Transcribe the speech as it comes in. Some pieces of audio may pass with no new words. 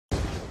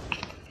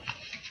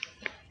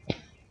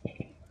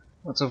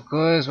What's up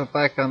guys, we're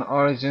back on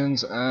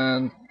Origins,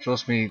 and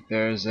trust me,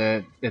 there's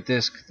a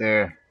disc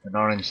there, an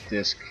orange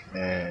disc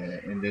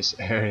in this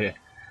area.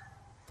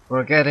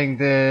 We're getting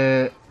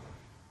the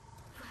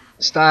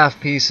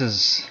staff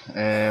pieces.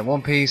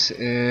 One piece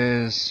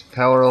is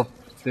power up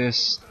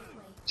this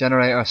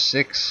generator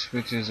 6,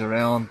 which is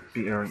around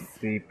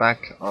the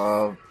back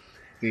of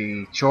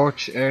the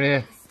church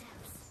area,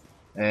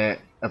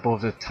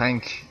 above the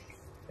tank.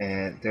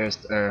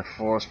 There's our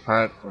force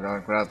part, we're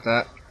going to grab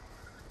that.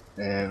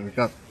 We've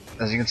got,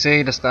 as you can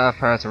see, the staff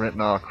parts are written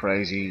all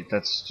crazy.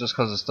 That's just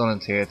because it's done in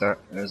theatre.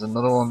 There's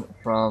another one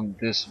from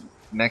this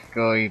mech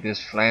guy, this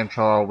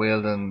flamethrower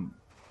wielding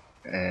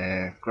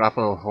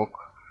grapple hook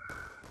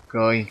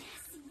guy.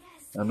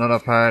 Another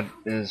part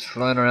is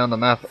flying around the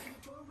map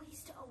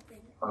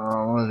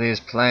on one of these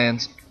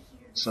planes.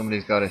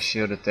 Somebody's got to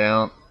shoot it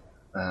down,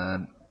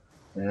 and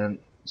then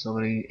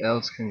somebody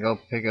else can go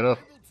pick it up.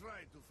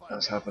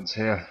 As happens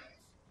here.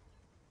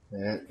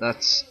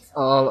 That's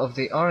all of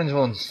the orange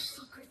ones.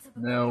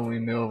 Now we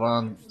move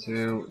on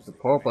to the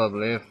purple, I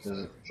believe.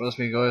 Trust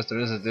me guys, there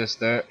is a disc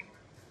there.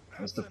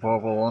 That's the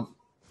purple one.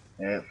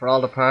 For all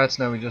the parts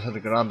now, we just have to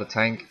get on the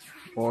tank.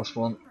 The first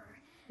one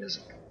is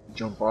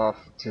jump off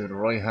to the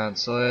right hand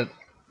side.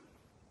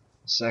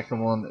 The second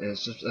one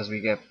is just as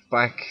we get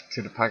back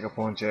to the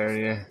pack-a-punch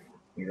area,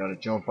 we gotta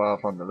jump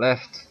off on the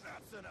left.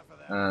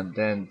 And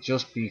then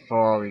just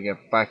before we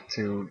get back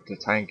to the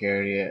tank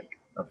area,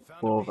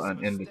 above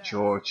and in the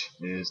church,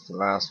 is the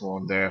last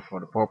one there for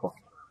the purple.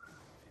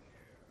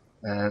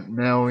 And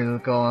now we'll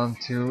go on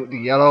to the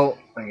yellow.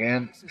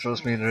 Again,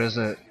 trust me, there is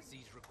a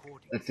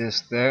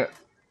disc there.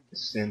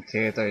 It's in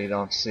theatre, you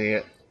don't see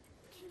it.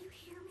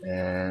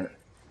 And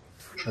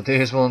for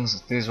these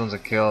ones are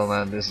cool,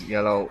 man. This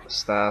yellow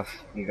staff,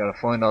 you gotta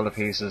find all the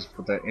pieces,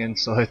 but they're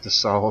inside the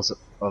soles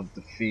of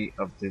the feet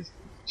of the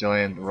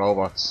giant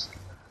robots.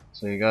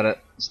 So you gotta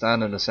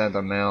stand in the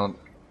center mount,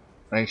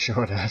 make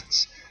sure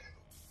that's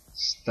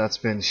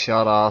been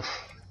shot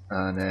off,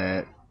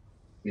 and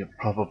you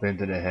pop up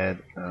into the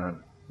head.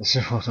 And this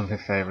is one of my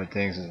favourite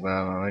things as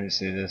well, man. When you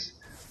see this,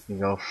 you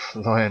go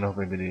flying up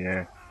into the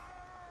air,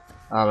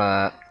 a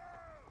la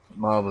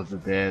Mob of the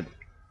Dead,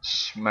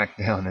 smack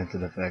down into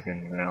the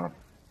fucking ground.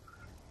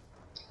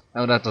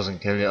 How that doesn't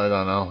kill you, I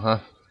don't know, huh?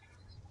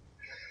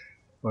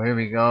 Well, here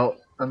we go,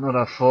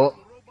 another foot,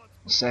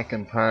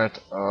 second part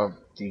of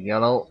the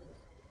yellow.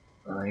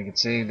 You can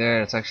see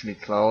there it's actually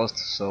closed,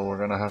 so we're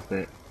gonna have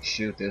to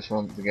shoot this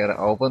one to get it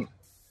open.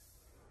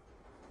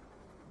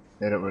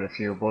 Hit it with a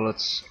few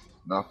bullets,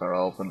 knock her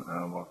open,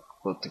 and we're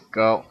good to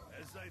go.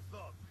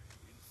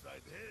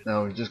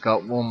 Now we just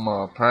got one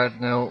more part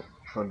now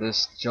for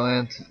this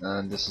giant,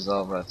 and this is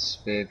over at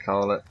Speed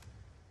Cola.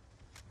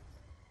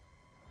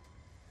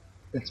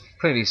 It's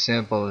pretty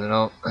simple, you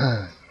know.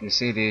 You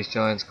see these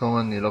giants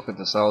coming, you look at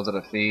the soles of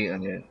the feet,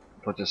 and you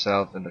put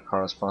yourself in the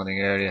corresponding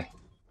area.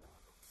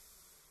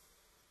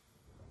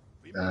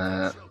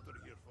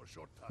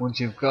 Once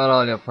you've got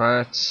all your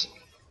parts,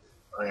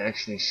 I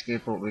actually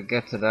skip it, we'll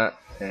get to that,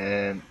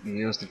 and you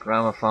use the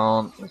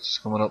gramophone, which is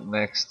coming up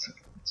next,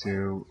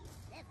 to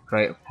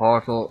create a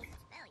portal,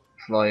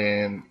 fly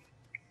in,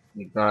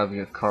 you grab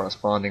your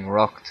corresponding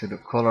rock to the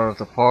colour of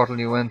the portal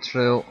you went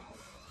through,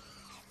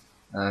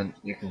 and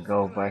you can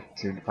go back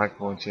to the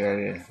pack-a-punch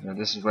area. Now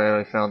this is where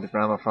I found the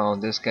gramophone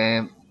this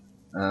game,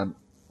 and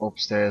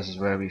upstairs is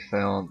where we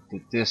found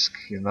the disc.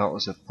 You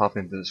notice it pop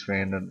into the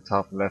screen in the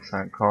top left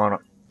hand corner.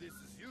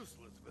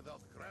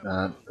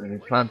 And when you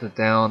plant it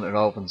down, it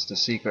opens the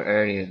secret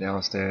area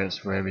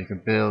downstairs where we can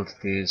build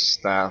these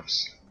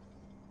staffs.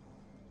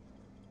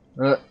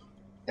 The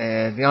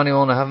only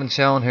one I haven't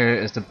shown here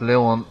is the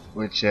blue one,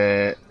 which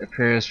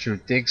appears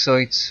through dig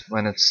sites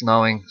when it's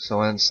snowing. So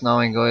when it's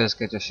snowing, guys,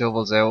 get your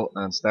shovels out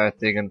and start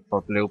digging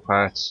for blue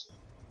parts.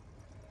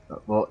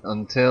 But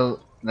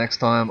until next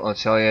time, I'll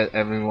show you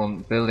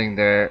everyone building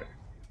their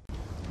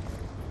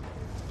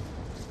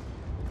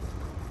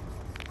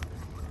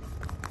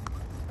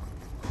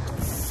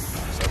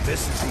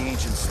This is the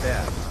ancient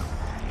staff.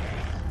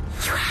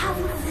 You have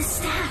one of the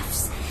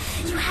staffs.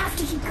 You have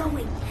to keep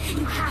going.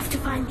 You have to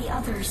find the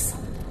others.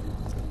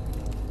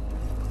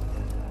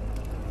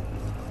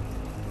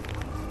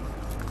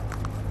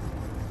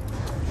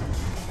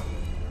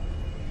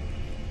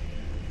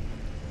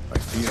 I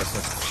fear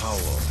such power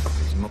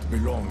does not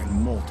belong in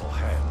mortal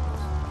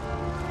hands.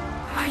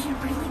 Are you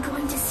really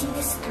going to see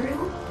this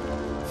through?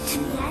 To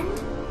the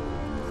end?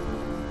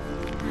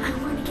 I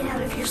want to get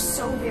out of here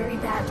so very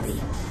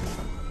badly.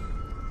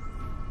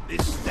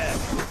 This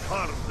staff will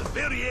harm the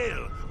very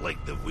air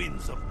like the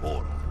winds of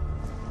war.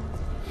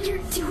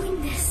 You're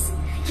doing this.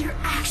 You're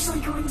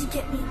actually going to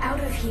get me out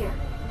of here.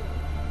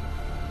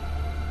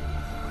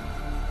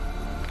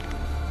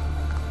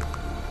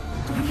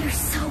 We are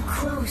so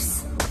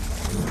close.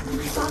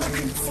 My father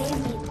couldn't save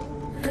me,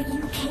 but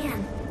you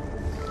can.